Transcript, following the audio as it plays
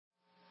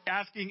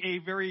asking a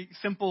very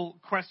simple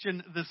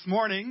question this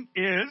morning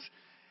is,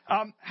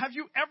 have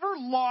you ever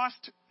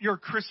lost your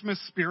Christmas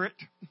spirit?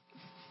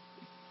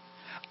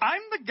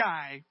 I'm the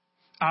guy,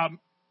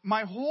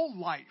 my whole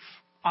life,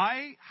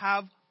 I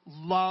have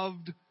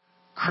loved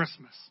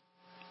Christmas.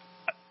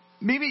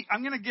 Maybe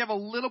I'm going to give a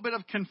little bit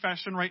of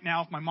confession right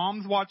now. If my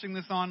mom's watching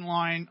this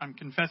online, I'm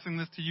confessing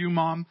this to you,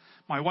 Mom.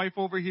 My wife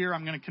over here,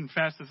 I'm going to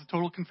confess. This is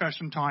total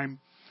confession time.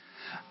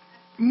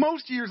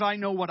 Most years I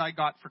know what I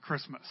got for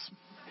Christmas.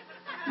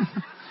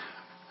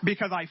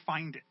 Because I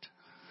find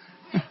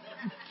it.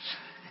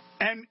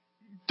 And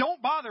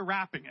don't bother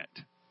wrapping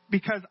it.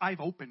 Because I've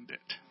opened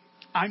it.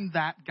 I'm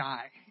that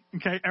guy.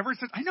 Okay? Ever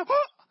since I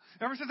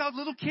was a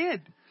little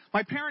kid,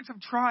 my parents have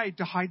tried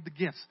to hide the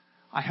gifts.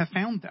 I have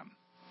found them.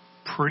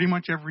 Pretty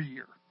much every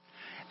year.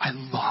 I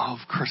love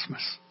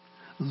Christmas.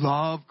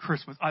 Love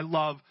Christmas. I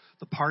love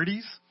the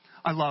parties.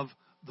 I love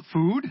the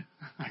food.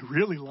 I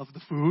really love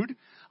the food.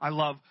 I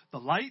love the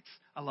lights.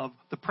 I love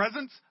the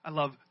presents. I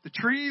love the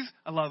trees.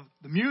 I love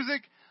the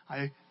music.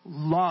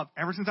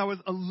 Ever since I was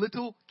a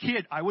little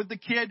kid, I was the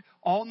kid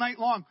all night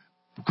long.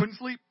 We couldn't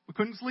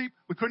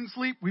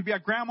sleep. We'd be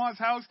at grandma's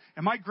house,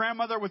 and my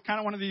grandmother was kind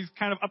of one of these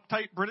kind of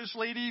uptight British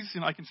ladies.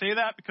 I can say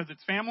that because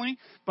it's family.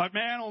 But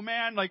man, oh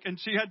man, and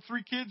she had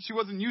 3 kids. She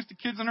wasn't used to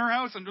kids in her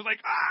house, and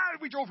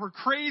we drove her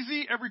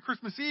crazy every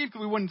Christmas Eve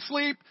because we wouldn't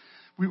sleep.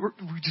 We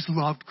just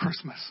loved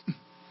Christmas.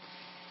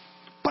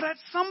 But at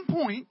some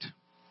point,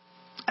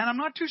 and I'm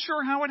not too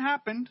sure how it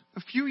happened,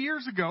 a few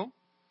years ago,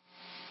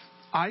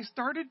 I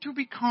started to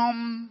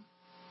become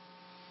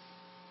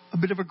a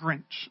bit of a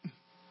Grinch.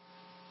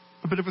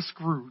 A bit of a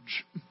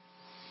Scrooge.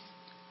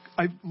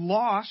 I've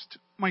lost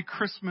my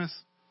Christmas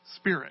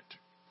spirit.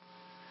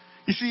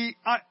 You see,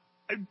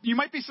 you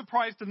might be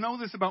surprised to know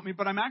this about me,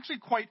 but I'm actually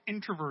quite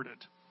introverted.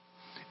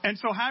 And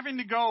so having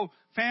to go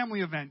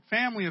family event,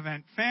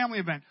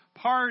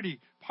 party,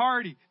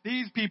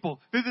 these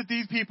people, visit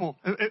these people,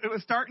 it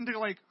was starting to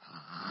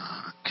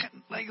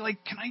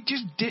can I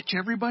just ditch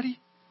everybody?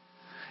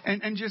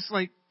 And just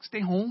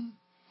stay home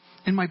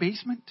in my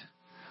basement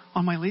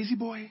on my lazy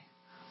boy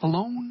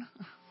alone?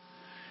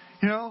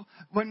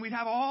 When we'd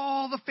have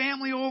all the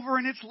family over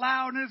and it's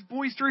loud and it's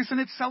boisterous and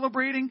it's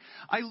celebrating,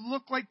 I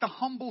look like the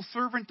humble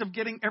servant of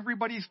getting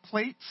everybody's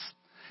plates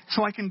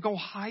so I can go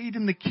hide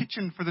in the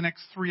kitchen for the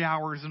next 3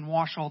 hours and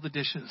wash all the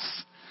dishes.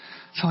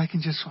 So I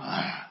can just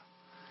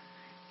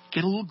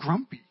get a little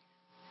grumpy.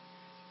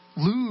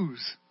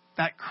 Lose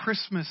that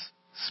Christmas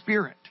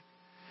spirit.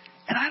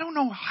 And I don't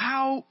know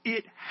how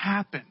it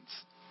happens.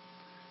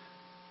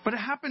 But it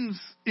happens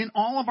in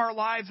all of our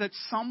lives at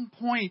some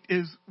point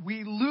is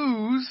we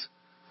lose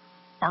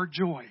our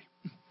joy.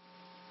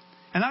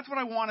 And that's what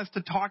I want us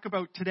to talk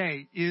about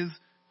today is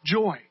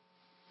joy.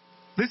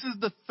 This is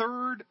the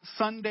third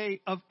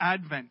Sunday of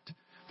Advent.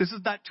 This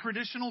is that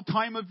traditional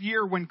time of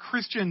year when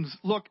Christians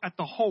look at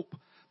the hope,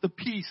 the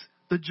peace,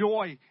 the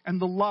joy, and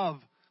the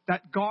love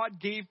that God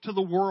gave to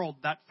the world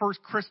that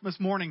first Christmas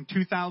morning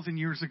 2,000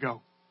 years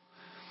ago.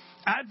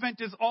 Advent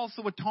is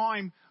also a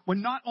time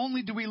when not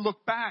only do we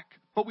look back,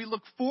 but we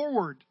look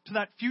forward to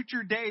that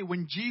future day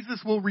when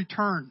Jesus will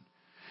return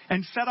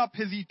and set up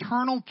his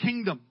eternal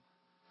kingdom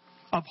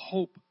of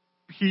hope,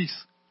 peace,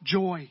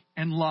 joy,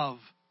 and love.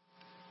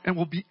 And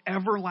will be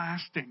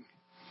everlasting.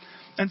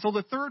 And so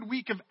the third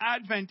week of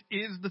Advent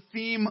is the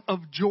theme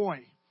of joy.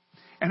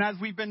 And as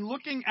we've been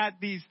looking at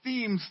these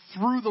themes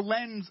through the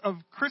lens of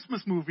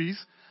Christmas movies,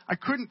 I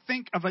couldn't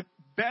think of a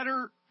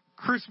better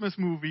Christmas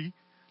movie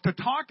to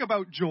talk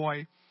about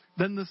joy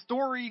than the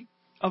story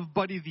of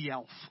Buddy the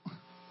Elf.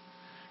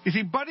 You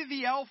see, Buddy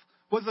the Elf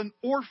was an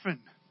orphan.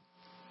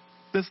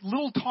 This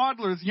little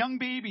toddler, this young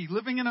baby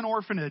living in an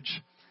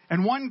orphanage.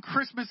 And one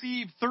Christmas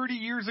Eve 30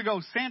 years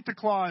ago, Santa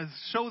Claus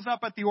shows up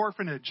at the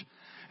orphanage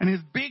and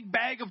his big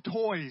bag of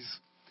toys.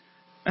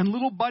 And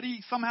little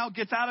Buddy somehow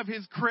gets out of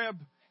his crib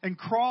and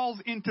crawls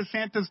into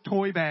Santa's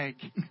toy bag.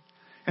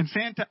 And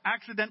Santa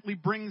accidentally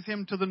brings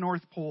him to the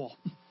North Pole.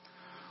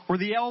 Or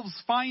the elves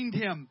find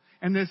him,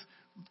 and this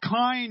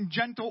kind,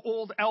 gentle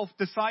old elf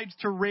decides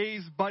to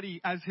raise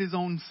Buddy as his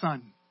own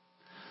son.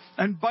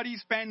 And Buddy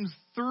spends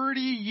 30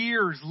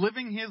 years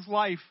living his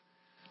life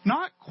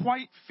not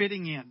quite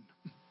fitting in.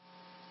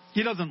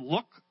 He doesn't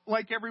look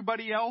like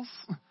everybody else.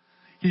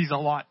 He's a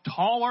lot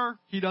taller.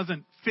 He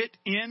doesn't fit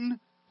in,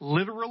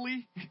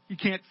 literally. He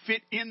can't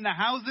fit in the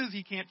houses.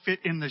 He can't fit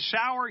in the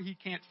shower. He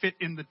can't fit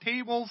in the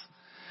tables.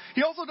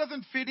 He also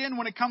doesn't fit in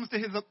when it comes to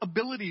his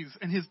abilities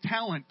and his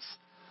talents.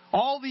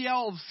 All the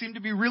elves seem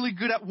to be really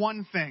good at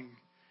one thing,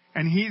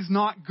 and he's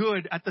not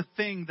good at the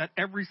thing that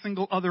every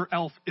single other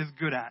elf is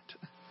good at.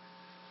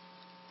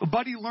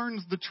 Buddy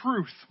learns the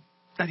truth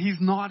that he's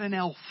not an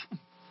elf,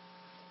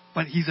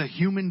 but he's a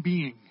human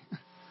being.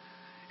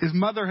 His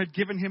mother had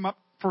given him up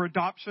for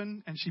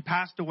adoption, and she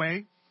passed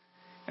away.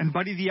 And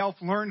Buddy the Elf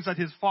learns that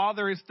his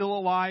father is still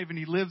alive, and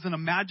he lives in a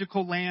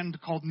magical land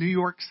called New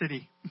York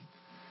City.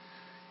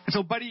 And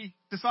so Buddy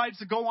decides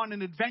to go on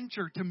an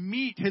adventure to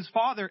meet his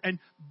father. And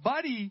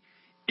Buddy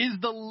is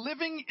the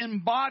living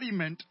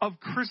embodiment of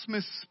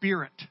Christmas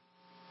spirit.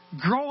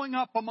 Growing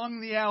up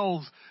among the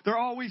elves, they're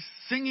always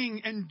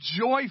singing and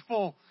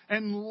joyful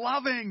and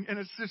loving, and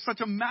it's just such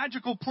a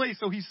magical place.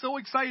 So he's so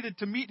excited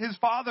to meet his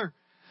father.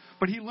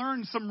 But he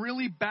learns some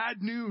really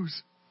bad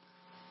news,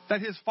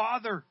 that his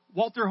father,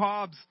 Walter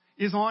Hobbs,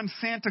 is on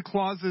Santa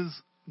Claus's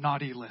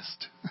naughty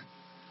list.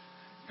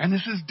 And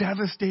this is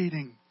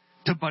devastating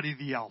to Buddy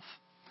the Elf.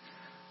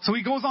 So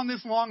he goes on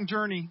this long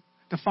journey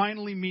to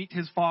finally meet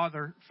his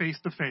father face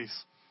to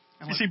face.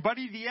 And you see,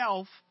 Buddy the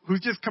Elf, who's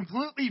just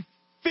completely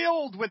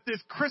filled with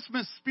this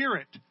Christmas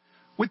spirit,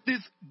 with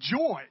this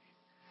joy,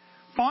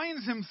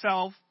 finds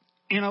himself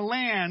in a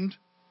land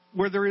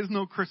where there is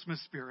no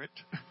Christmas spirit,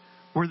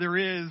 where there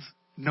is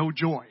no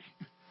joy.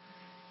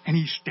 And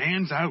he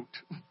stands out.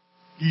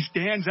 He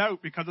stands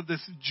out because of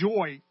this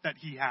joy that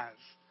he has.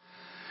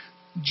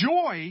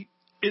 Joy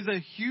is a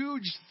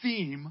huge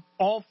theme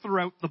all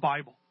throughout the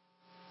Bible.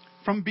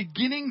 From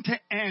beginning to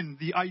end,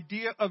 the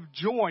idea of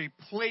joy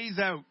plays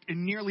out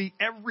in nearly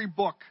every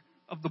book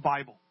of the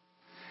Bible.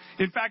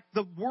 In fact,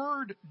 the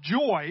word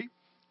joy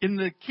in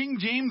the King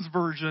James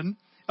Version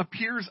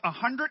appears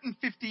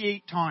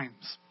 158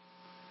 times.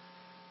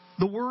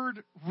 The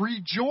word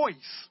rejoice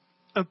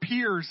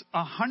appears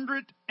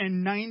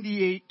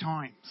 198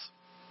 times.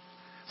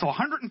 So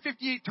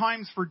 158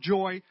 times for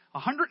joy,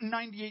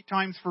 198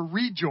 times for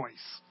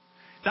rejoice.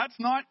 That's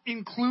not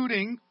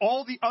including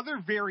all the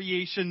other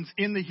variations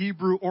in the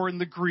Hebrew or in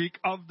the Greek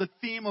of the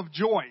theme of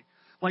joy,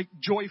 like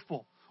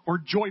joyful or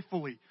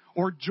joyfully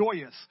or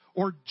joyous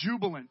or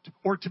jubilant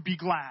or to be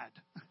glad.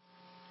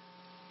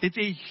 It's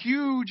a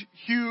huge,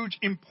 huge,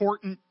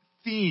 important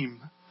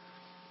theme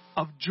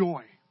of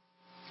joy.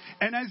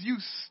 And as you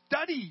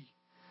study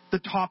the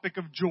topic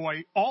of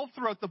joy all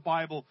throughout the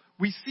Bible,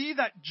 we see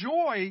that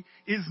joy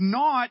is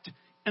not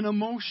an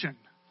emotion.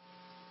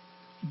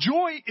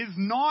 Joy is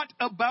not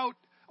about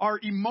our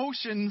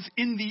emotions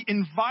in the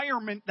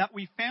environment that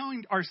we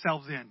found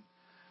ourselves in.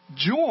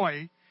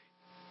 Joy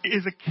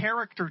is a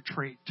character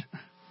trait.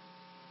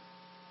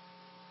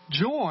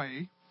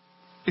 Joy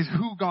is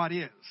who God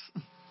is.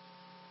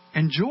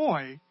 And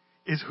joy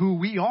is who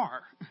we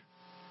are,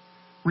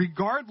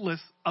 regardless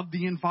of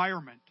the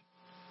environment.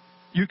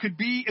 You could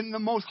be in the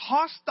most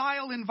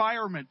hostile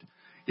environment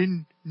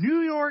in New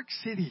York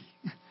City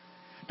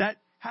that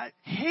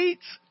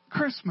hates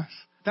Christmas,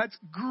 that's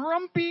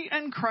grumpy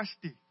and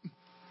crusty.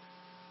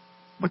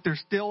 But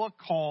there's still a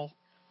call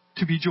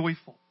to be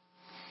joyful.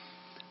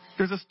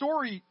 There's a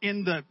story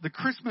in the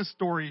Christmas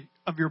story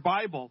of your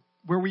Bible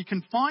where we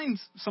can find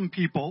some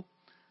people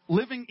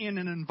living in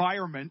an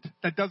environment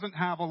that doesn't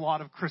have a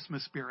lot of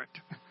Christmas spirit,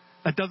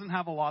 that doesn't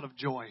have a lot of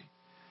joy.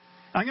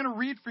 I'm going to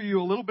read for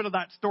you a little bit of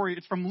that story.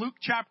 It's from Luke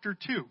chapter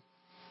 2.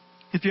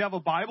 If you have a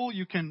Bible,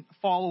 you can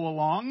follow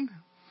along.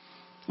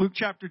 Luke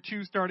chapter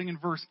 2, starting in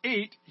verse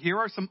 8. Here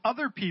are some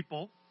other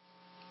people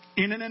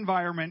in an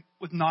environment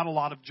with not a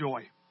lot of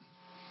joy.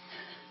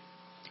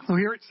 So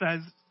here it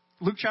says,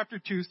 Luke chapter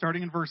 2,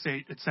 starting in verse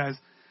 8, it says,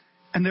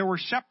 "And there were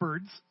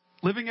shepherds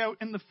living out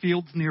in the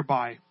fields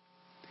nearby,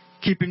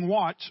 keeping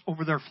watch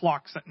over their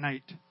flocks at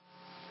night.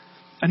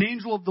 An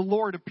angel of the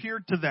Lord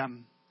appeared to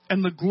them,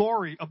 and the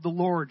glory of the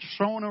Lord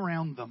shone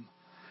around them,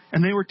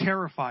 and they were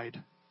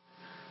terrified.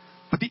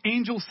 But the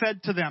angel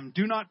said to them,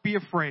 'Do not be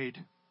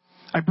afraid.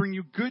 I bring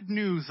you good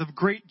news of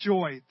great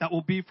joy that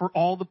will be for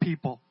all the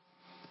people.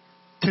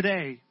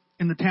 Today,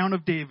 in the town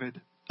of David,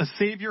 a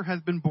Savior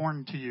has been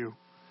born to you.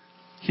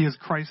 He is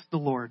Christ the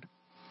Lord.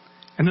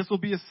 And this will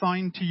be a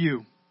sign to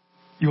you.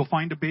 You will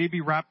find a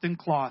baby wrapped in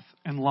cloth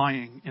and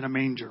lying in a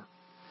manger.'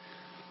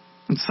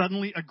 And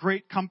suddenly a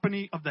great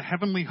company of the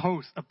heavenly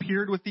host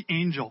appeared with the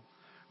angel,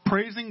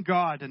 praising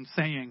God and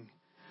saying,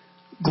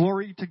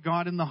 'Glory to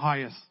God in the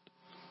highest,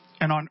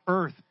 and on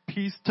earth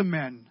peace to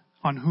men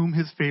on whom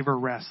his favor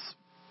rests.'"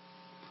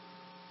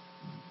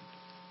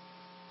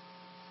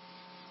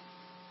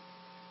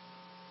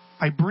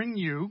 I bring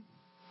you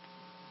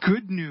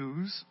good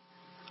news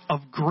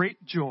of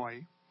great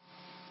joy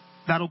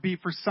that'll be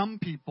for some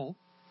people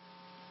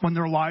when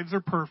their lives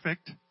are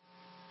perfect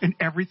and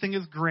everything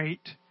is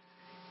great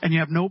and you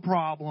have no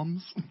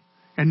problems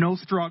and no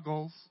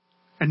struggles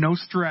and no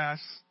stress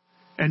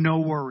and no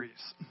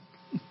worries.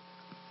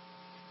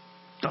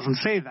 Doesn't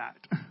say that.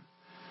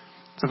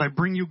 It says, I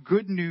bring you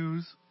good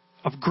news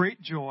of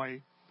great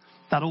joy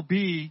that'll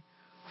be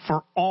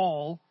for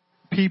all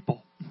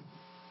people.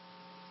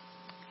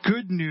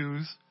 Good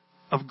news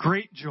of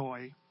great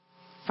joy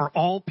for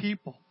all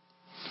people.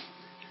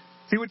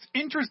 See, what's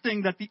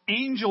interesting that the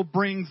angel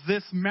brings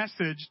this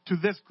message to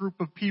this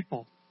group of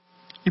people.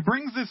 He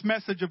brings this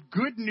message of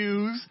good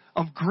news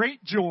of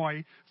great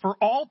joy for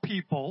all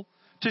people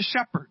to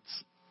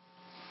shepherds.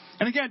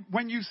 And again,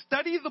 when you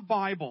study the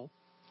Bible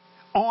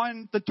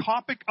on the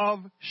topic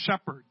of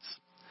shepherds,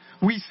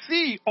 we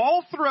see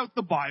all throughout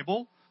the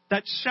Bible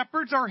that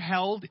shepherds are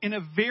held in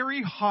a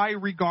very high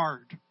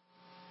regard.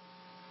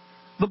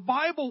 The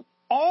Bible,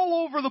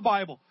 all over the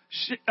Bible,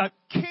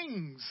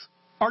 kings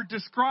are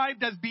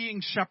described as being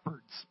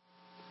shepherds.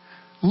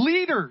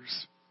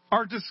 Leaders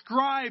are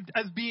described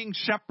as being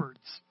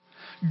shepherds.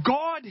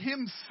 God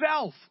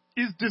himself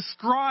is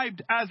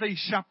described as a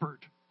shepherd.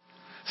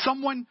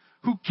 Someone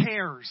who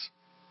cares,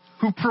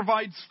 who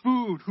provides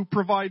food, who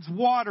provides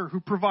water, who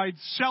provides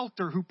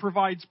shelter, who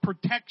provides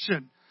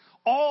protection.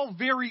 All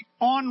very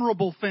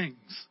honorable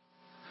things.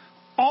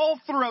 All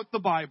throughout the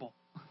Bible.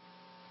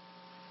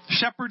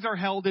 Shepherds are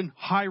held in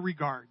high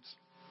regards.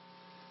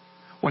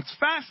 What's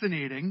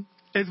fascinating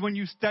is when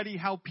you study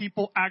how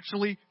people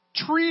actually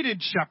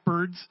treated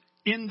shepherds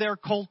in their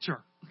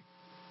culture.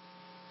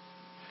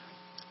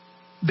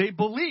 They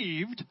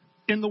believed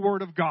in the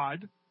Word of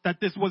God that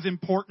this was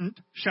important.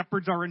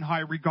 Shepherds are in high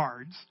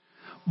regards.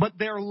 But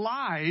their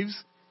lives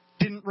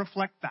didn't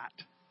reflect that.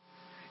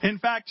 In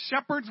fact,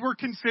 shepherds were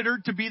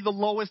considered to be the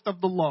lowest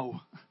of the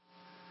low.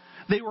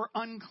 They were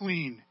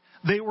unclean.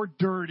 They were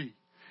dirty.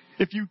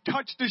 If you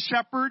touched a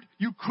shepherd,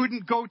 you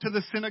couldn't go to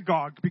the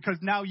synagogue because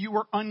now you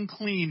were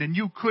unclean and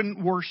you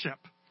couldn't worship.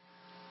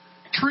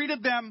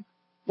 Treated them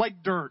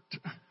like dirt.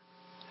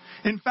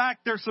 In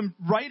fact, there's some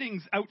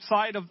writings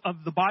outside of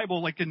the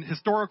Bible, like in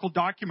historical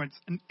documents,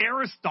 and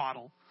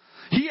Aristotle,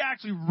 he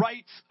actually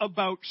writes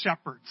about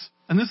shepherds.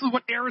 And this is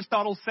what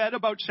Aristotle said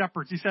about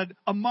shepherds. He said,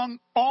 among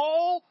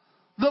all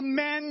the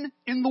men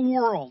in the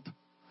world,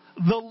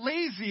 the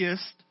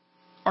laziest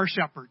are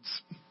shepherds.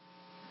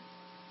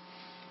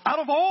 Out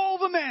of all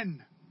the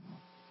men,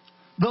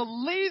 the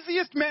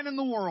laziest men in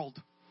the world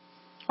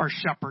are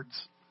shepherds.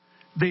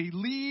 They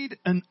lead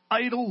an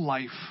idle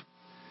life.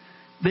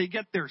 They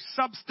get their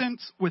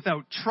substance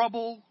without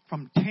trouble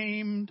from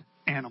tamed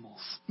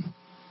animals.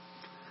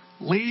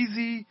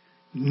 Lazy,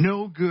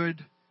 no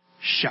good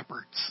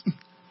shepherds. And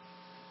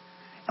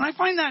I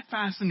find that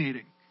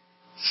fascinating.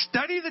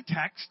 Study the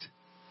text.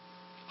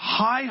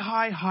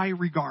 High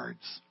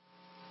regards.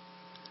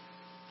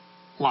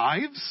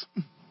 Lives?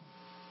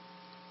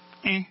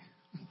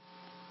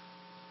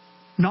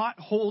 Not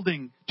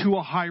holding to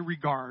a high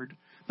regard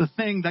the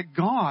thing that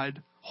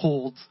God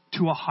holds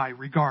to a high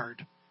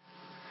regard.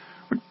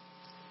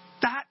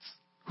 That's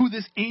who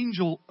this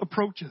angel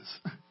approaches.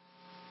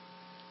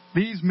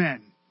 These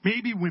men,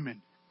 maybe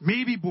women,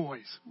 maybe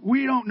boys.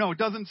 We don't know. It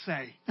doesn't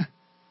say.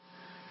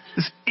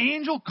 This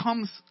angel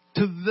comes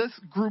to this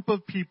group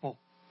of people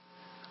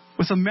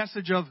with a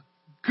message of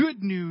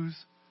good news,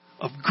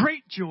 of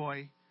great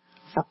joy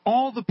for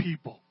all the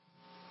people.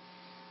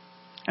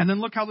 And then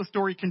look how the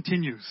story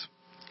continues.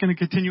 It's going to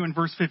continue in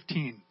verse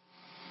 15.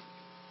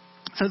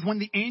 It says, when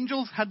the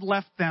angels had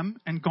left them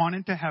and gone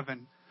into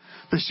heaven,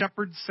 the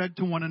shepherds said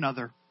to one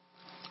another,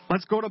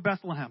 let's go to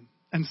Bethlehem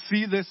and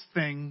see this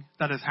thing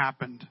that has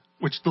happened,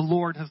 which the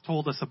Lord has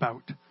told us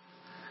about.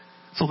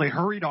 So they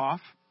hurried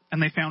off,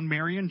 and they found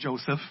Mary and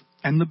Joseph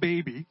and the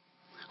baby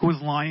who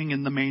was lying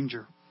in the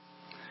manger.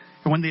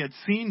 And when they had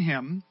seen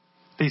him,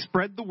 they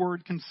spread the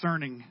word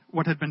concerning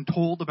what had been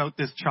told about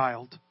this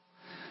child.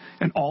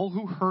 And all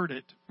who heard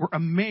it were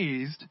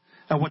amazed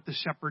at what the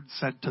shepherds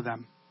said to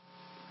them.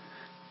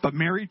 But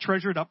Mary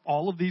treasured up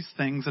all of these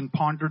things and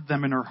pondered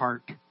them in her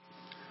heart.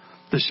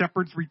 The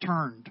shepherds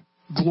returned,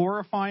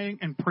 glorifying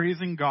and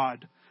praising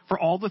God for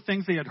all the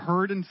things they had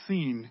heard and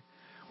seen,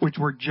 which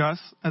were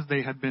just as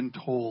they had been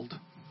told.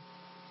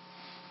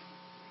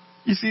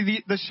 You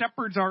see, the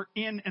shepherds are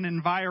in an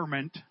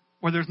environment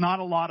where there's not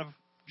a lot of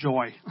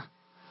joy,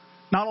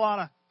 not a lot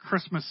of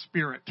Christmas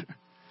spirit.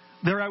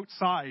 They're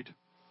outside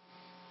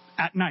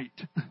at night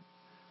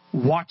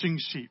watching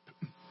sheep.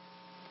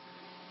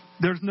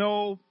 There's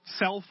no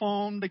cell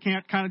phone. They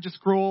can't kind of just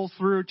scroll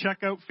through, check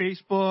out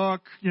Facebook,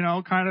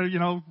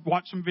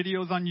 watch some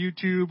videos on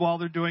YouTube while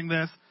they're doing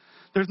this.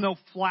 There's no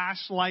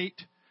flashlight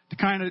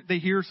to they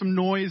hear some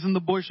noise in the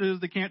bushes.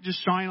 They can't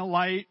just shine a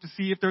light to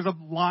see if there's a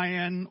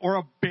lion or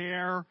a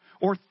bear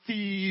or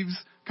thieves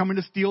coming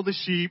to steal the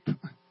sheep.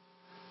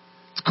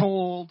 It's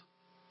cold.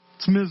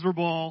 It's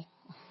miserable.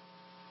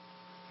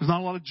 There's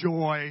not a lot of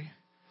joy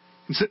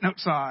in sitting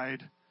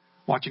outside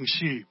watching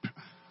sheep.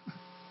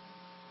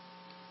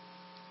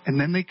 And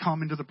then they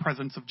come into the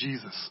presence of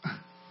Jesus.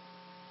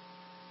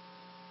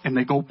 And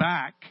they go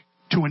back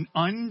to an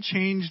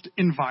unchanged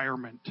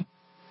environment.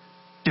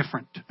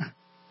 Different.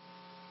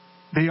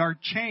 They are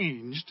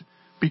changed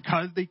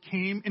because they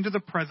came into the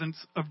presence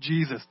of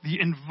Jesus.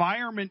 The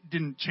environment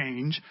didn't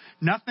change.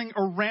 Nothing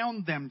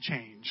around them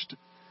changed.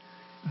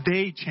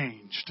 They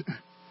changed.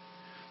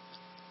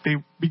 They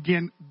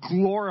begin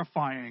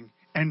glorifying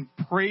and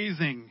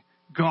praising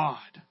God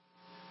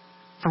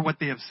for what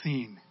they have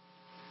seen,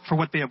 for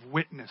what they have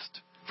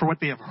witnessed, for what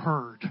they have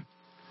heard.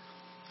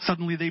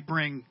 Suddenly they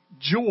bring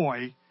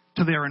joy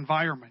to their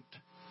environment.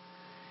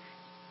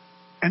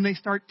 And they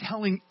start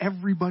telling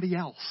everybody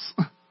else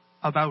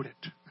about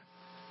it.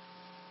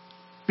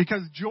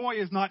 Because joy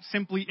is not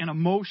simply an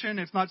emotion,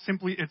 it's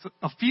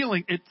a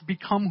feeling, it's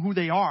become who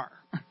they are.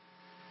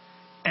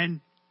 And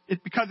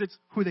because it's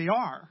who they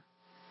are,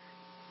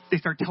 they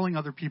start telling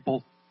other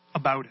people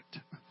about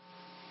it.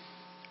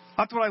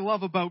 That's what I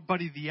love about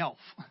Buddy the Elf.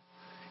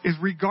 Is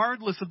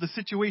regardless of the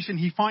situation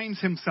he finds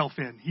himself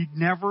in, he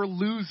never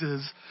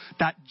loses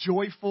that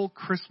joyful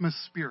Christmas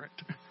spirit.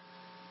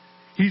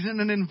 He's in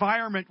an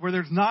environment where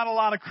there's not a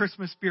lot of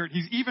Christmas spirit.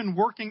 He's even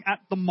working at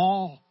the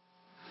mall.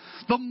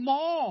 The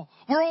mall,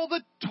 where all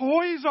the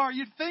toys are.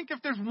 You'd think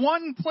if there's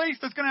one place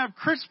that's going to have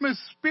Christmas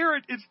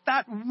spirit, it's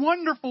that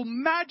wonderful,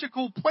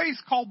 magical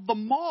place called the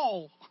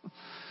mall,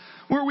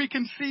 where we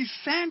can see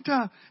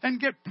Santa and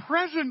get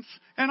presents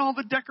and all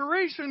the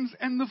decorations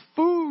and the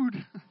food.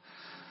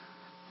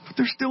 But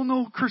there's still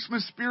no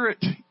Christmas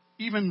spirit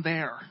even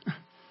there.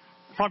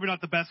 Probably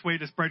not the best way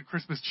to spread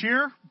Christmas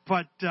cheer,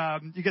 but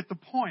you get the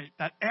point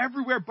that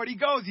everywhere Buddy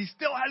goes, he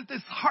still has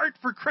this heart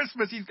for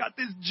Christmas. He's got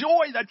this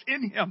joy that's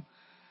in him.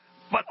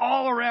 But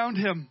all around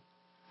him,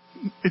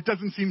 it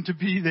doesn't seem to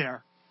be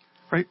there.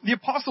 Right? The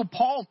Apostle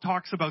Paul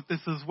talks about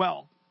this as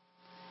well.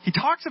 He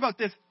talks about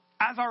this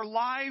as our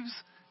lives,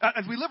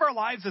 as we live our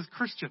lives as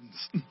Christians.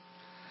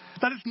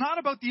 That it's not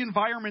about the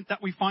environment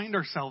that we find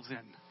ourselves in.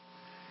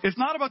 It's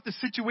not about the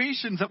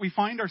situations that we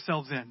find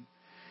ourselves in.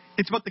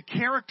 It's about the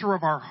character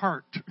of our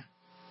heart.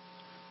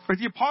 Right?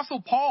 The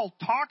Apostle Paul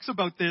talks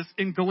about this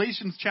in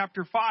Galatians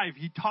chapter 5.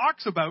 He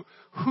talks about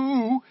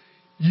who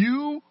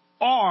you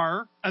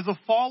are as a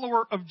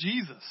follower of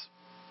Jesus.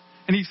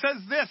 And he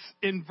says this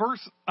in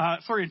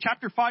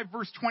chapter 5,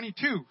 verse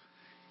 22.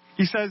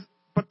 He says,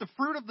 but the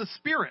fruit of the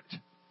Spirit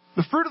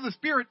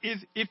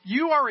is if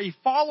you are a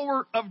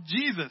follower of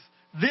Jesus,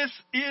 this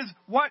is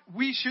what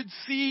we should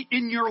see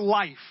in your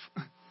life.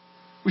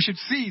 We should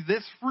see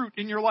this fruit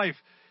in your life.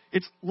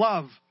 It's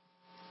love,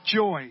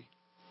 joy,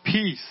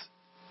 peace,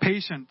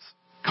 patience,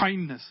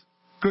 kindness,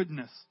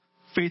 goodness,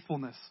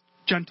 faithfulness,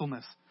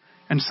 gentleness,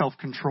 and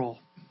self-control.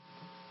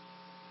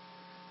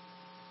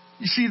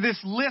 You see, this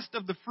list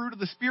of the fruit of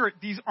the Spirit,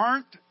 these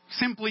aren't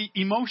simply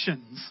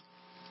emotions,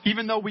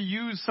 even though we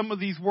use some of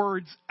these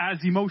words as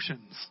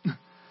emotions.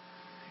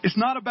 It's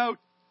not about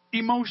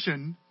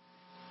emotion,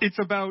 it's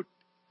about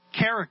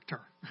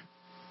character.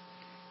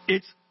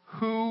 It's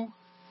who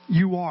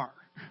you are.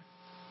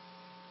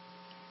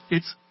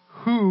 It's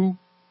who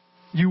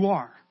you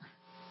are.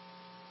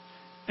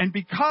 And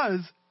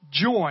because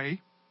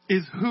joy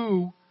is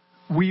who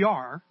we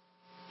are,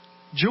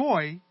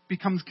 joy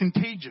becomes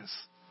contagious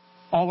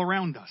all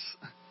around us.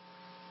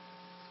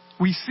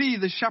 We see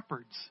the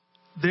shepherds.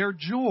 Their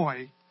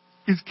joy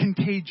is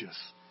contagious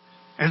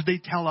as they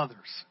tell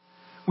others.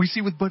 We see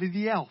with Buddy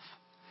the Elf.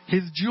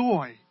 His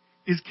joy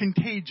is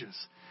contagious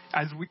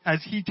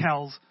as he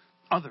tells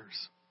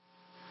others.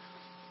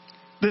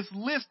 This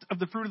list of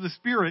the fruit of the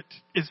Spirit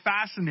is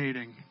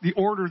fascinating, the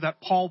order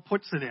that Paul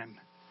puts it in.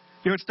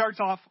 It starts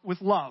off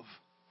with love.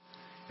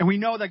 And we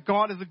know that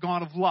God is a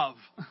God of love.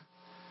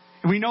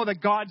 And we know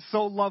that God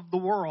so loved the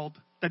world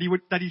that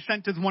he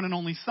sent his one and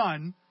only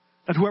Son,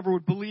 that whoever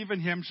would believe in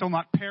him shall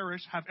not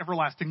perish, have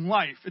everlasting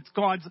life. It's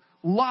God's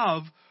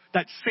love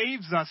that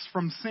saves us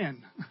from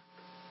sin.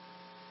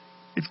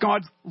 It's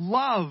God's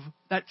love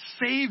that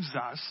saves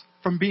us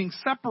from being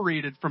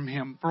separated from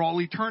him for all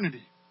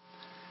eternity.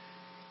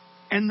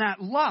 And that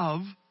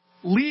love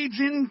leads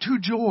into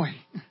joy.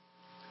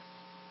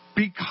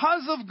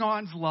 Because of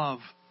God's love,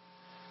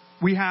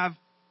 we have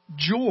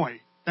joy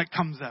that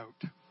comes out.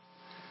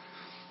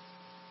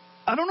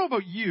 I don't know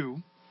about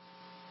you,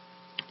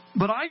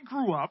 but I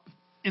grew up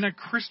in a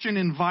Christian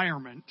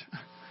environment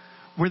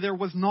where there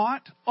was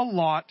not a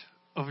lot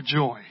of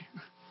joy.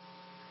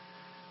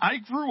 I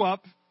grew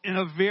up in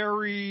a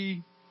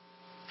very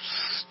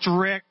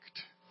strict,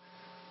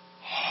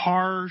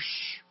 harsh,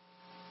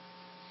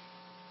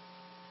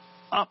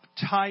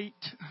 uptight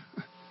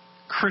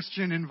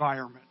Christian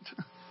environment.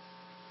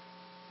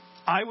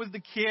 I was the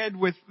kid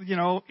with,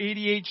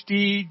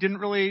 ADHD, didn't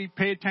really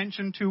pay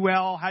attention too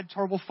well, had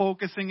trouble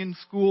focusing in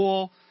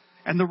school,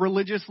 and the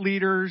religious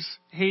leaders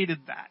hated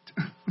that.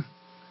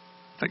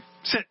 It's like,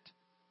 sit,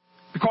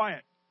 be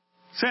quiet,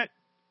 sit,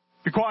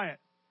 be quiet.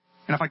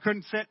 And if I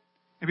couldn't sit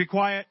and be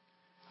quiet,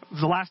 it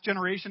was the last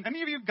generation.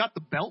 Any of you got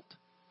the belt?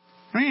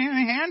 Any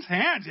hands?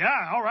 Hands,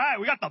 yeah, all right,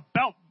 we got the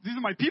belt. These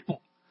are my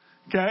people,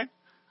 okay?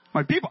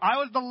 My people. I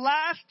was the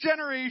last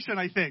generation,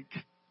 I think,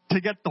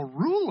 to get the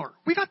ruler.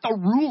 We got the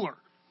ruler.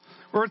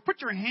 Where it's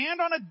put your hand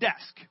on a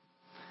desk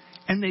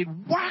and they'd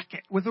whack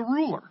it with a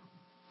ruler.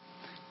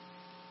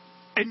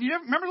 And you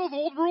remember those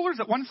old rulers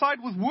that one side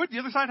was wood, the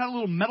other side had a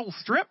little metal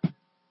strip?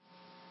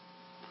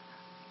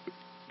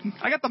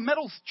 I got the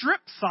metal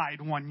strip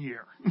side one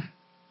year.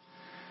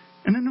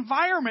 In an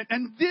environment,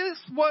 and this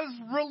was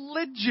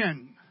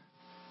religion.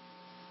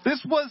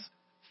 This was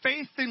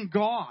faith in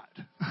God.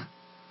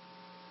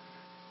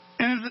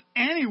 And is it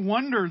any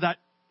wonder that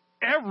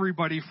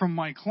everybody from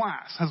my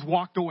class has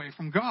walked away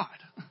from God?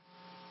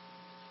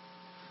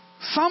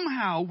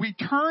 Somehow we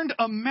turned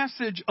a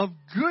message of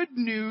good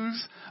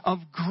news, of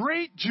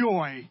great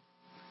joy,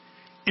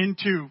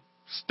 into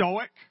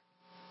stoic,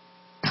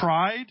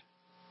 pride,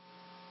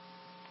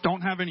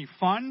 don't have any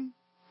fun,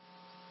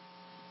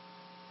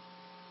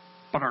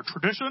 but our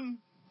tradition,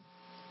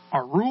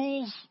 our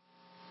rules,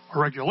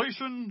 our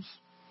regulations,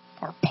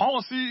 our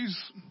policies,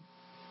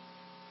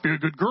 be a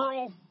good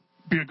girl,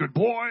 be a good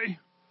boy.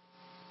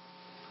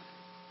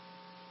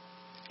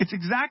 It's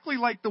exactly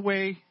like the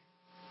way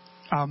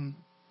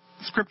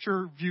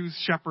Scripture views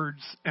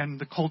shepherds and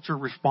the culture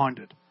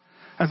responded.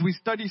 As we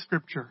study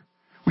Scripture,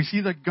 we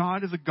see that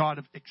God is a God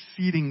of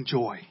exceeding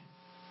joy.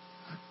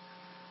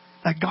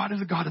 That God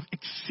is a God of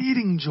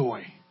exceeding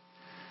joy.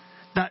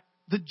 That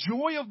the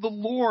joy of the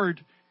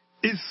Lord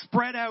is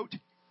spread out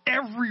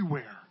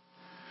everywhere.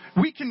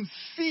 We can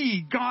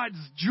see God's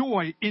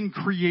joy in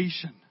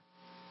creation.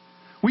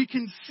 We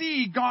can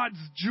see God's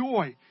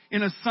joy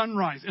in a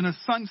sunrise, in a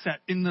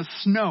sunset, in the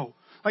snow.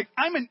 Like,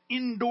 I'm an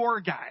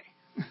indoor guy.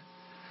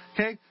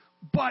 Okay?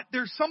 But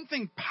there's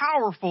something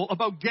powerful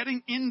about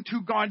getting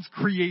into God's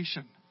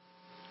creation.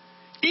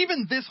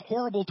 Even this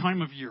horrible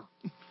time of year,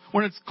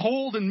 when it's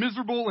cold and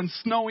miserable and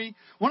snowy,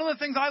 one of the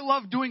things I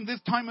love doing this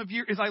time of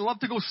year is I love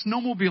to go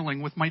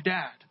snowmobiling with my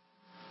dad.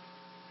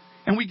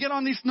 And we get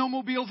on these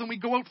snowmobiles and we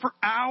go out for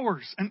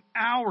hours and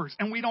hours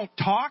and we don't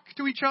talk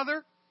to each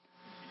other.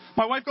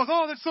 My wife goes,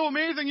 "Oh, that's so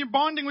amazing. You're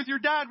bonding with your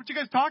dad. What you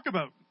guys talk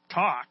about?"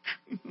 Talk.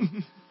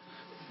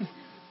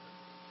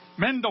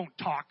 Men don't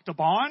talk to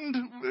bond.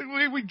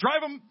 We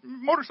drive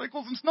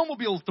motorcycles and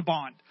snowmobiles to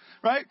bond,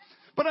 right?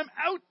 But I'm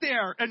out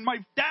there, and my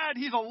dad,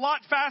 he's a lot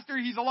faster.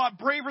 He's a lot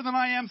braver than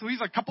I am, so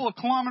he's a couple of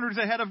kilometers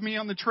ahead of me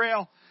on the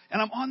trail.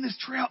 And I'm on this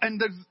trail, and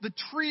the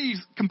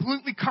trees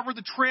completely cover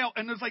the trail,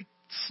 and there's like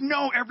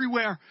snow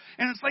everywhere.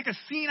 And it's like a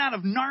scene out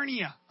of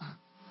Narnia.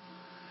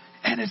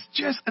 And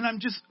I'm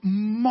just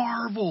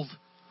marveled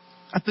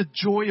at the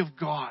joy of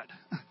God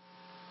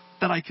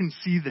that I can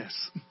see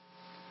this.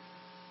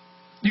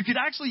 You could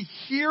actually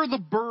hear the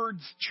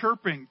birds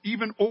chirping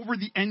even over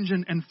the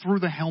engine and through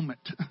the helmet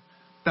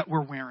that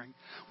we're wearing.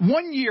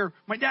 One year,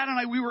 my dad and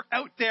I, we were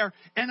out there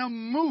and a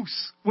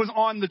moose was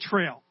on the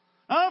trail.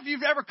 I don't know if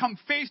you've ever come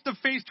face to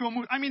face to a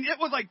moose. I mean, it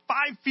was like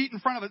 5 feet in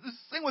front of us. This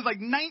thing was like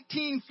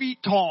 19 feet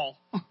tall.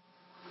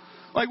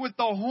 Like with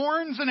the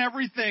horns and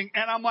everything.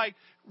 And I'm like,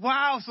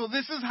 wow, so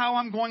this is how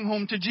I'm going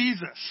home to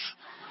Jesus.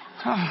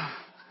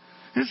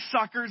 This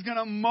sucker's going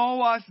to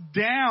mow us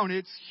down.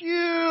 It's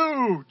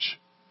huge.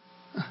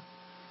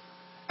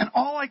 And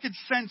all I could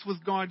sense was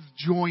God's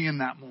joy in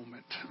that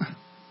moment.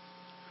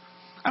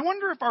 I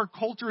wonder if our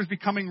culture is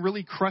becoming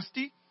really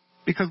crusty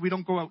because we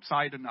don't go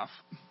outside enough.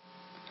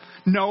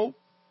 No,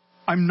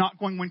 I'm not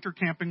going winter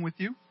camping with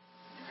you.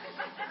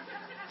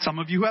 Some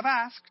of you have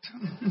asked.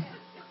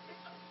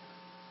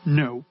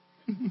 No.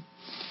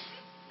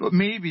 But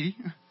maybe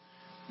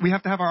we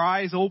have to have our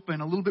eyes open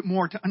a little bit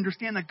more to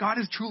understand that God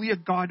is truly a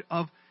God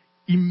of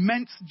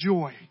immense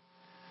joy.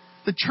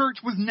 The church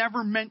was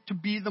never meant to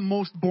be the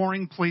most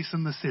boring place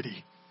in the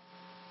city.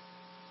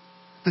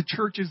 The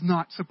church is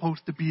not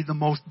supposed to be the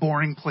most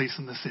boring place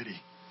in the city.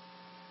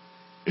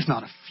 It's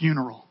not a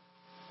funeral.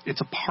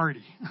 It's a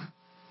party.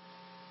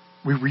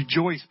 We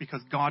rejoice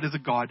because God is a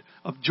God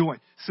of joy.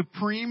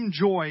 Supreme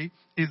joy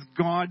is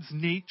God's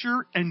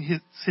nature and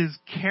his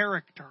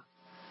character.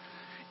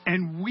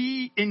 And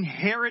we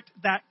inherit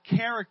that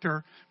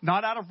character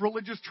not out of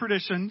religious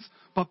traditions,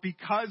 but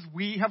because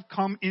we have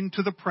come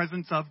into the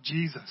presence of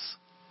Jesus.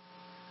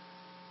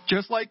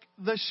 Just like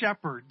the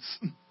shepherds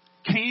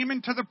came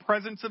into the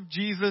presence of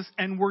Jesus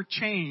and were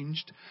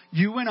changed,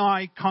 you and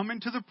I come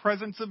into the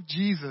presence of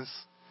Jesus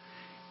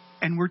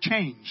and we're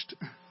changed.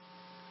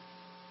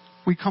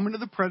 We come into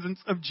the presence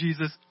of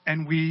Jesus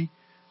and we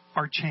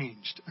are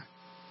changed.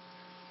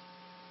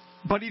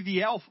 Buddy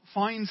the Elf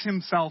finds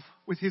himself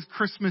with his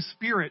Christmas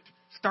spirit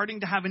starting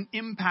to have an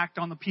impact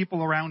on the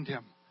people around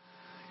him.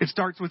 It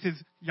starts with his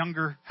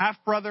younger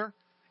half-brother.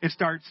 It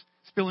starts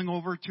spilling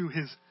over to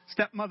his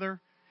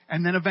stepmother,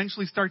 and then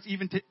eventually starts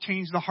even to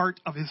change the heart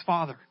of his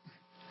father.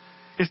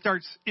 It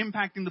starts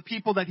impacting the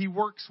people that he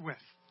works with,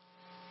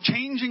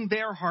 changing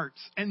their hearts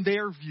and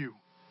their view.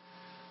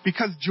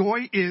 Because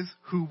joy is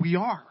who we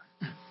are.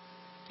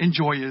 And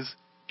joy is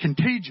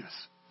contagious.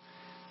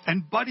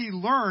 And Buddy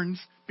learns,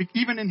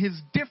 even in his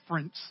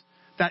difference,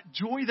 that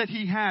joy that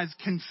he has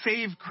can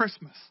save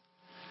Christmas.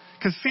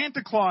 Because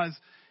Santa Claus,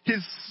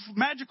 his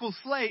magical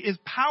sleigh is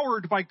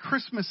powered by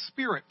Christmas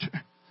spirit.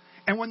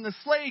 And when the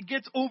sleigh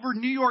gets over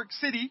New York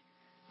City,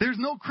 there's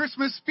no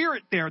Christmas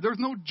spirit there. There's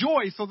no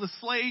joy, so the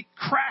sleigh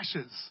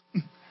crashes.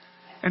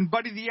 And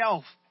Buddy the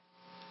Elf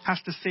has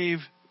to save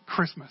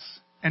Christmas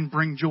and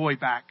bring joy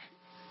back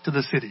to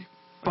the city.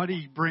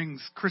 Buddy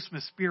brings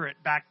Christmas spirit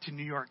back to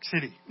New York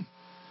City.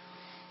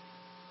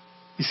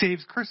 He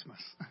saves Christmas.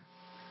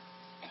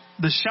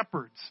 The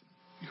shepherds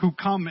who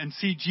come and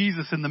see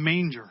Jesus in the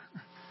manger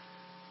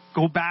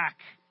go back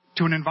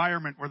to an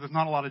environment where there's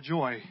not a lot of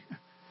joy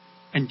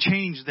and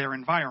change their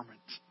environment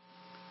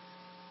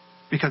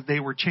because they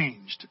were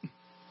changed.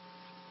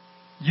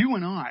 You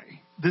and I,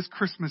 this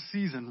Christmas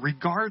season,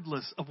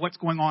 regardless of what's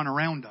going on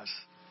around us,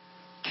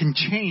 can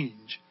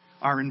change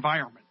our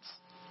environments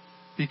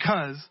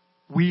because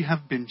we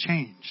have been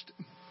changed.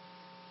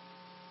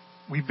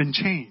 We've been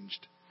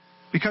changed.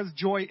 Because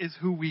joy is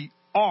who we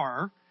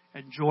are,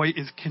 and joy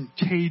is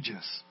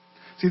contagious.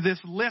 See, this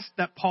list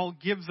that Paul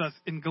gives us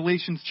in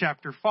Galatians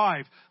chapter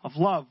 5 of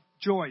love,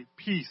 joy,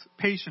 peace,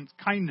 patience,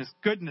 kindness,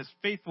 goodness,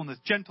 faithfulness,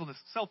 gentleness,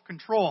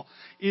 self-control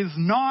is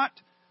not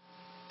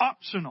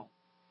optional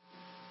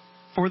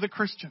for the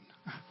Christian.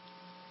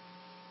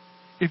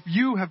 If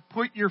you have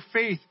put your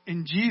faith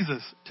in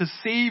Jesus to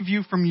save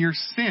you from your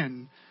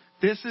sin,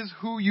 this is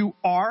who you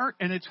are,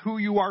 and it's who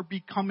you are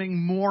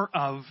becoming more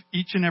of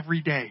each and every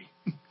day.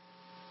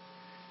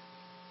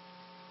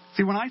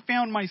 See, when I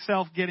found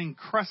myself getting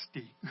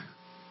crusty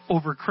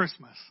over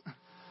Christmas,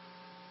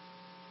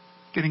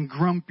 getting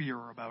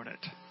grumpier about it,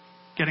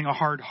 getting a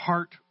hard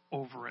heart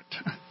over it,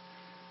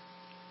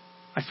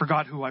 I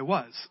forgot who I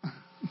was.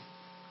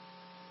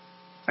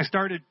 I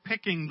started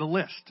picking the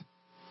list.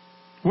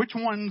 Which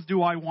ones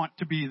do I want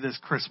to be this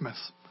Christmas?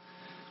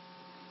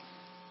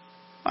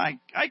 I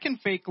can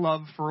fake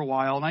love for a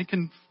while, and I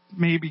can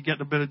maybe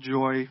get a bit of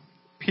joy.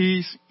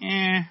 Peace,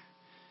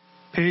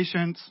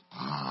 patience,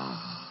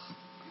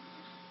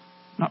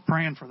 not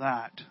praying for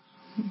that.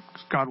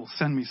 God will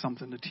send me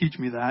something to teach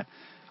me that.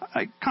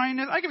 I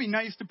can be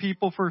nice to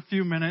people for a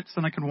few minutes,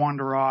 then I can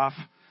wander off.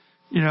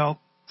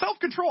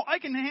 Self-control. I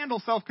can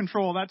handle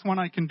self-control. That's one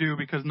I can do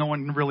because no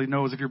one really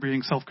knows if you're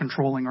being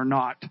self-controlling or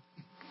not.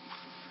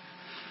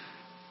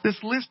 This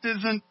list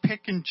isn't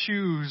pick and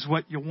choose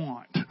what you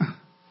want.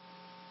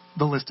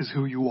 The list is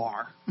who you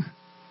are.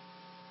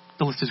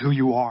 The list is who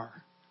you are.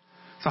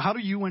 So how do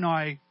you and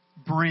I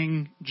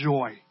bring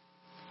joy?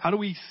 How do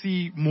we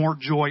see more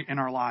joy in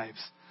our lives?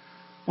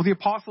 Well, the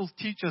apostles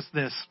teach us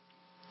this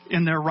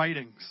in their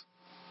writings.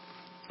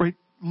 Right?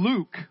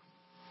 Luke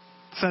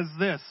says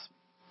this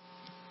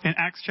in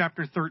Acts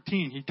chapter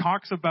 13.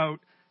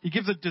 He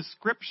gives a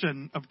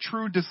description of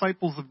true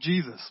disciples of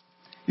Jesus.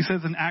 He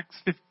says in Acts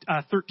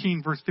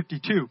 13 verse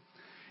 52,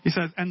 he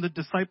says, and the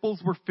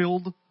disciples were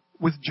filled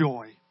with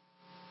joy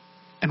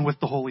and with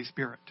the Holy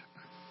Spirit.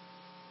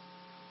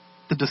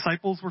 The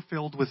disciples were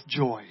filled with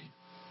joy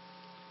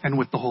and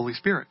with the Holy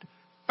Spirit.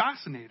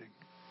 Fascinating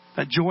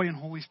that joy and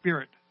Holy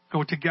Spirit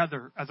go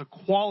together as a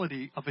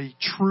quality of a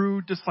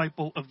true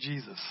disciple of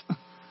Jesus.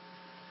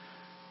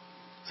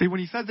 See, when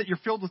he says that you're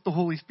filled with the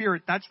Holy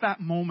Spirit, that's that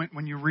moment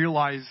when you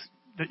realize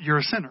that you're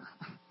a sinner,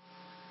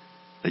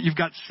 that you've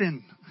got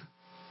sin,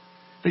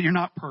 that you're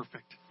not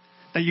perfect,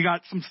 that you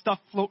got some stuff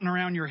floating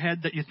around your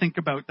head that you think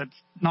about that's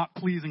not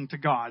pleasing to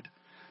God,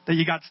 that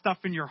you got stuff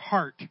in your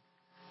heart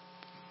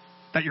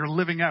that you're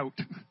living out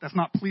that's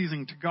not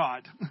pleasing to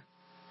God.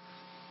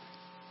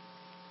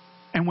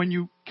 And when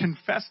you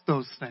confess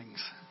those things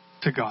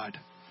to God,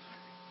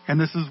 and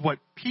this is what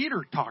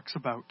Peter talks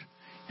about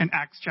in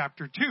Acts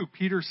chapter 2.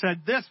 Peter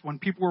said this when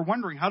people were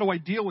wondering, how do I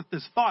deal with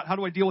this thought? How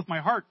do I deal with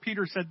my heart?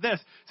 Peter said this,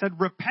 said,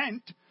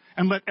 repent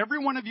and let every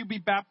one of you be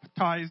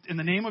baptized in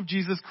the name of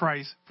Jesus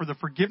Christ for the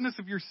forgiveness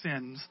of your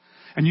sins,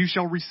 and you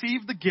shall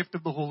receive the gift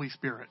of the Holy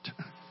Spirit.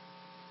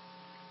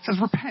 It says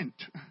repent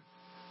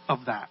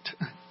of that.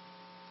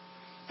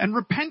 And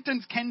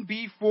repentance can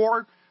be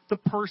for the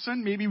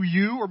person, maybe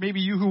you or maybe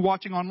you who are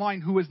watching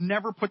online, who has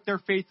never put their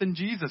faith in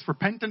Jesus.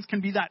 Repentance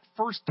can be that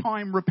first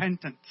time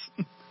repentance.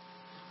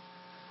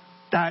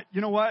 That,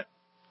 you know what?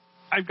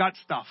 I've got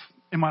stuff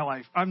in my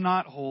life. I'm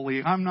not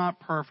holy. I'm not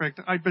perfect.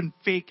 I've been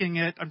faking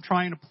it. I'm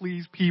trying to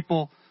please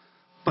people.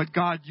 But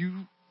God,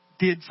 you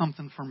did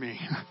something for me.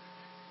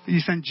 You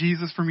sent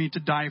Jesus for me to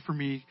die for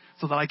me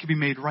so that I could be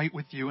made right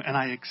with you, and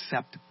I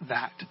accept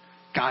that.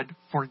 God,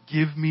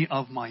 forgive me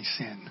of my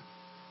sin.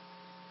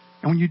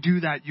 And when you do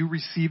that, you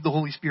receive the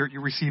Holy Spirit.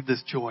 You receive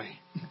this joy.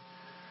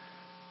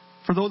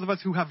 For those of us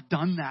who have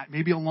done that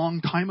maybe a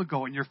long time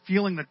ago and you're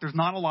feeling that there's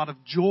not a lot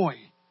of joy,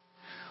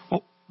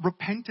 well,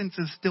 repentance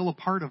is still a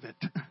part of it.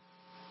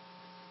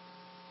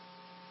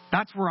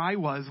 That's where I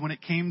was when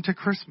it came to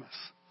Christmas.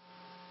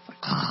 It's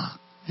like,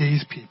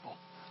 these people,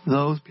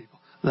 those people,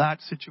 that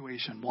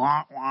situation,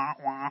 wah, wah,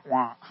 wah,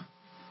 wah.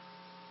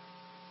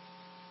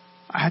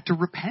 I had to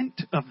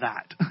repent of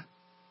that.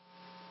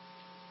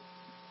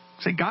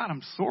 Say, God,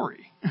 I'm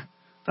sorry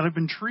that I've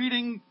been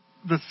treating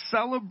the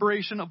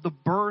celebration of the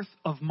birth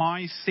of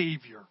my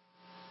Savior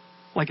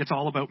like it's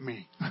all about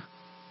me.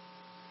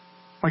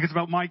 Like it's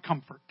about my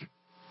comfort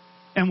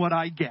and what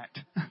I get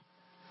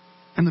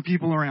and the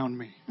people around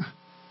me.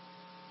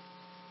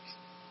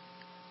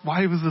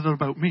 Why was it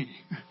about me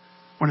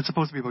when it's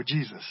supposed to be about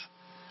Jesus?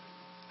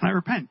 And I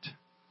repent.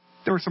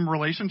 There were some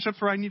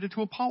relationships where I needed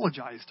to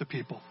apologize to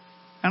people,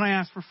 and I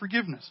asked for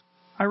forgiveness.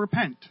 I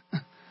repent.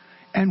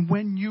 And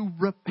when you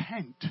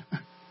repent,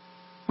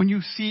 when you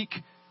seek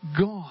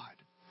God,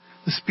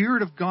 the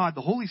Spirit of God,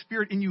 the Holy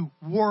Spirit in you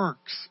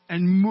works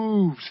and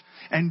moves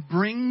and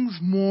brings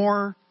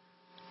more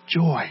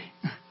joy.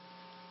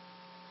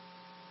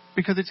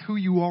 Because it's who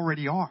you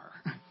already are.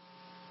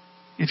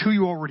 It's who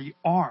you already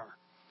are.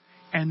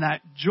 And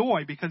that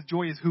joy, because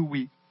joy is who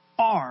we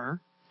are,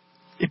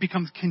 it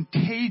becomes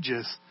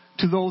contagious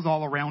to those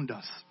all around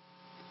us.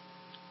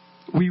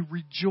 We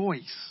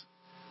rejoice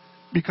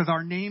because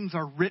our names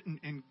are written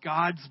in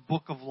God's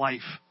book of life.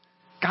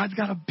 God's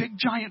got a big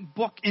giant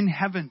book in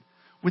heaven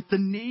with the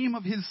name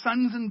of his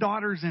sons and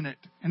daughters in it.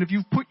 And if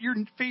you've put your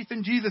faith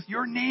in Jesus,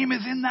 your name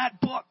is in that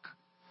book.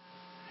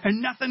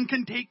 And nothing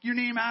can take your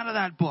name out of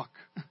that book.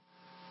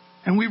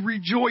 And we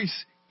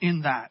rejoice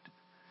in that.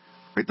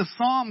 Right? The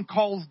psalm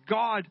calls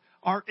God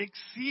our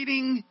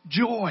exceeding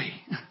joy.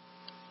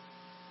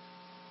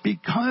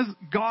 Because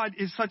God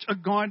is such a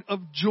God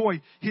of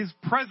joy, His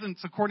presence,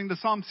 according to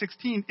Psalm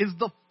 16, is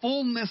the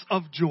fullness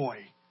of joy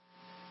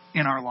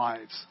in our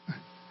lives.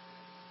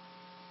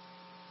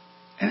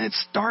 And it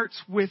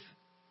starts with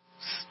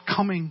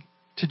coming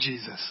to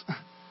Jesus,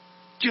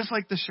 just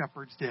like the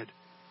shepherds did.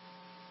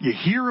 You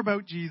hear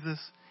about Jesus,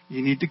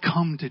 you need to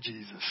come to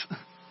Jesus.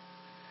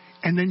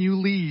 And then you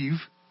leave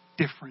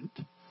different.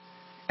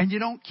 And you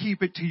don't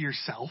keep it to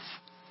yourself.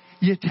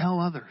 You tell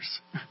others.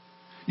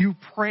 You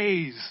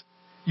praise.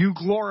 You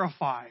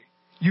glorify.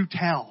 You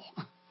tell.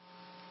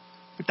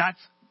 But that's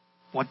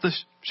what the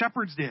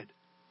shepherds did.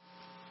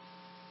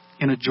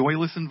 In a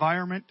joyless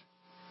environment,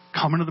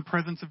 come into the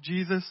presence of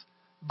Jesus,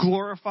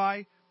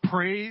 glorify,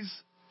 praise,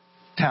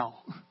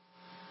 tell.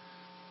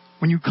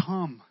 When you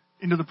come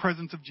into the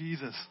presence of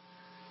Jesus,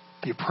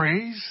 do you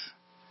praise?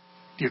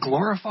 Do you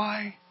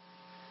glorify?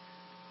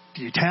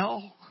 Do you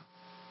tell?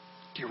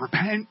 Do you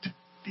repent?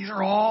 These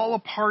are all a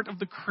part of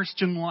the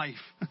Christian life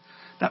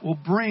that will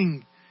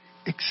bring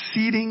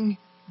exceeding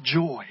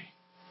joy.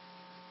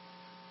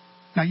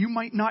 Now, you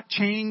might not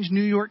change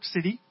New York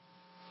City.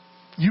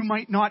 You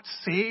might not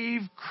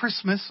save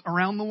Christmas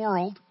around the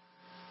world,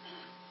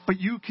 but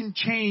you can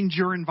change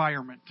your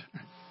environment.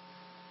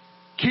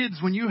 Kids,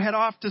 when you head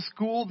off to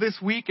school this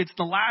week, it's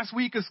the last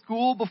week of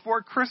school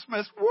before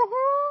Christmas.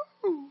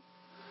 Woohoo!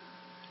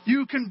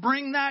 You can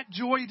bring that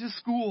joy to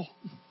school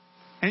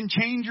and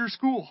change your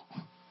school.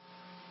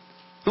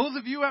 Those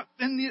of you out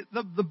in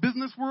the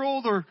business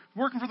world or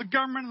working for the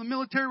government or the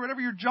military,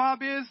 whatever your job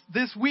is,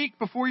 this week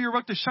before you're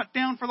about to shut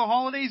down for the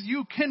holidays,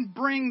 you can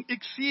bring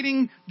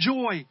exceeding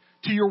joy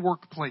to your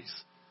workplace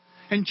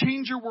and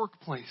change your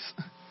workplace.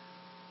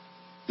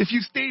 If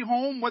you stay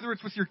home, whether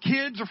it's with your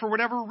kids or for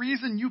whatever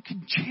reason, you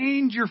can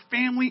change your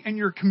family and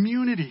your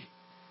community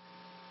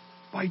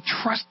by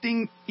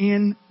trusting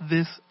in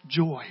this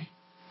joy.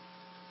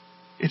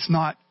 It's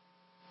not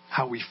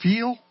how we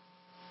feel,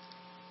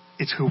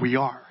 it's who we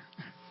are.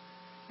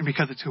 And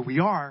because it's who we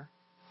are,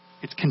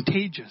 it's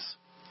contagious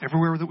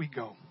everywhere that we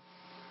go.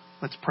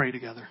 Let's pray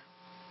together.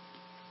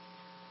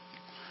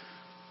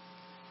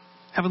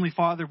 Heavenly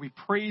Father, we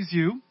praise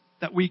you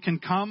that we can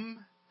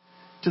come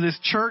to this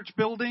church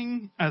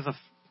building as a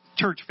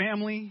church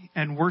family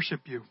and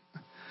worship you,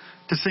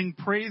 to sing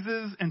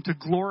praises and to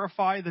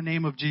glorify the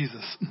name of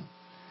Jesus.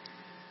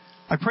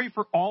 I pray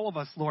for all of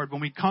us, Lord,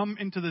 when we come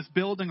into this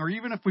building or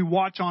even if we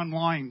watch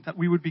online, that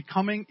we would be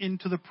coming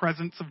into the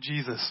presence of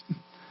Jesus.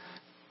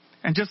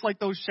 And just like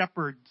those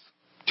shepherds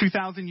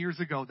 2,000 years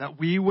ago, that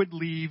we would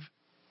leave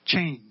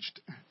changed,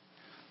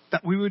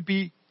 that we would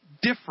be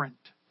different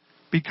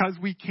because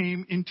we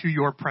came into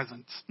your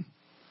presence.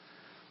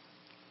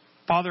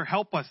 Father,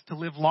 help us to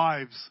live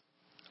lives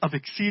of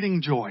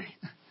exceeding joy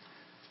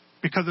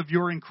because of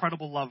your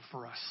incredible love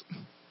for us.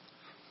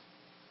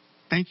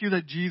 Thank you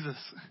that Jesus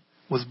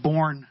was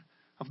born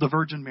of the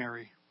Virgin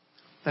Mary,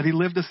 that he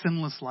lived a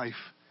sinless life,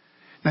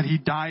 that he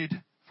died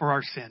for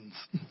our sins.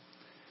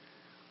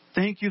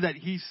 Thank you that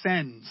he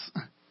sends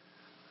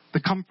the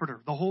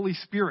Comforter, the Holy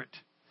Spirit,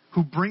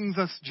 who brings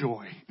us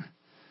joy.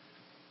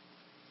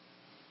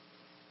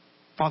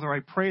 Father,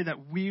 I pray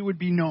that we would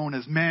be known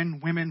as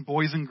men, women,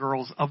 boys, and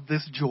girls of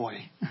this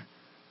joy,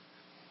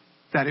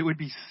 that it would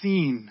be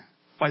seen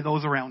by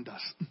those around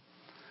us.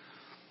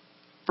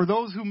 For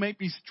those who may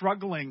be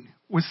struggling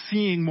with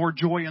seeing more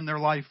joy in their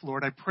life,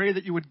 Lord, I pray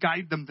that you would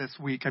guide them this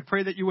week. I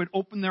pray that you would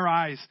open their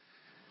eyes.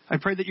 I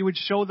pray that you would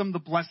show them the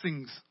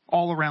blessings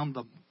all around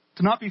them.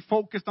 To not be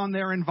focused on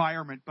their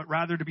environment, but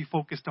rather to be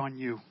focused on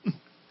you.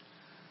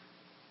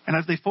 And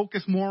as they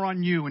focus more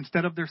on you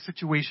instead of their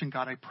situation,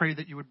 God, I pray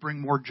that you would bring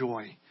more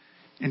joy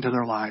into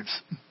their lives.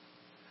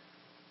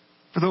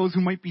 For those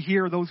who might be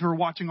here, those who are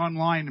watching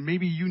online, and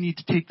maybe you need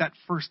to take that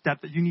first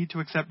step, that you need to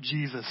accept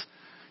Jesus.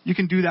 You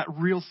can do that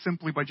real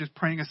simply by just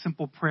praying a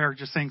simple prayer,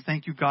 just saying,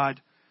 thank you,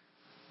 God,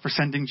 for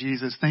sending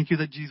Jesus. Thank you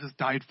that Jesus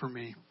died for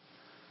me.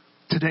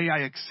 Today I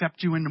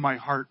accept you into my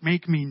heart.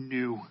 Make me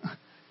new.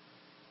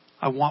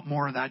 I want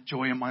more of that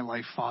joy in my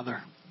life,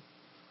 Father.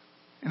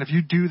 And if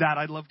you do that,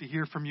 I'd love to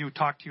hear from you,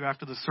 talk to you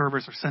after the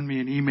service, or send me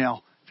an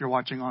email if you're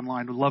watching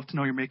online. We'd love to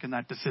know you're making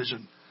that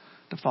decision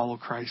to follow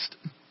Christ.